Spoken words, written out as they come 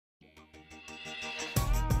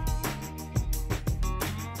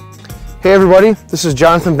Hey everybody, this is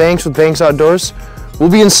Jonathan Banks with Banks Outdoors.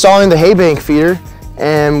 We'll be installing the Haybank feeder,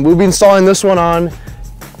 and we'll be installing this one on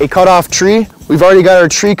a cut-off tree. We've already got our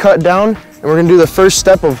tree cut down, and we're going to do the first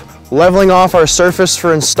step of leveling off our surface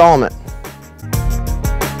for installment.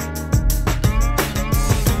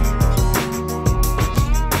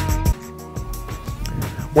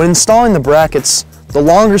 When installing the brackets, the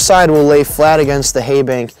longer side will lay flat against the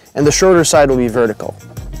haybank and the shorter side will be vertical.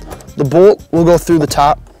 The bolt will go through the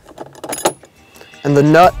top and the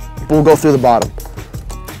nut will go through the bottom,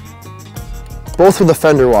 both with a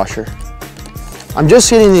fender washer. I'm just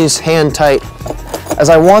hitting these hand tight as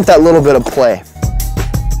I want that little bit of play.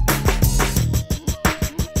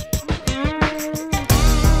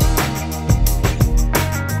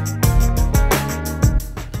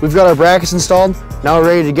 We've got our brackets installed. Now we're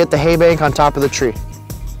ready to get the haybank on top of the tree.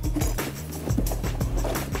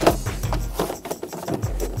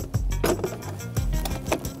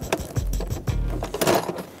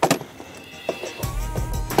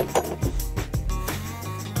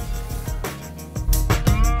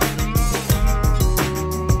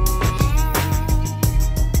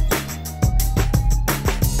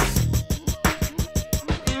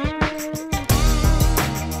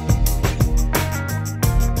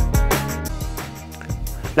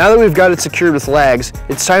 Now that we've got it secured with lags,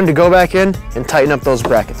 it's time to go back in and tighten up those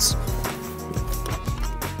brackets.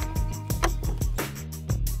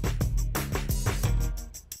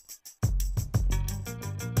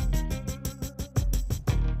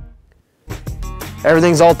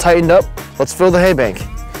 Everything's all tightened up. Let's fill the haybank.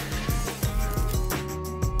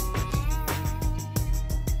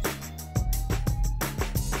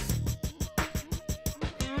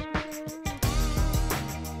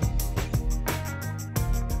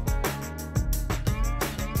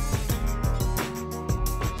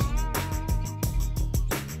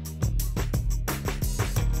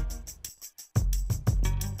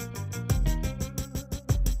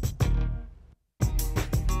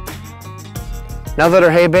 Now that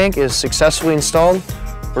our haybank is successfully installed,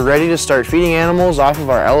 we're ready to start feeding animals off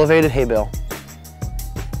of our elevated hay bale.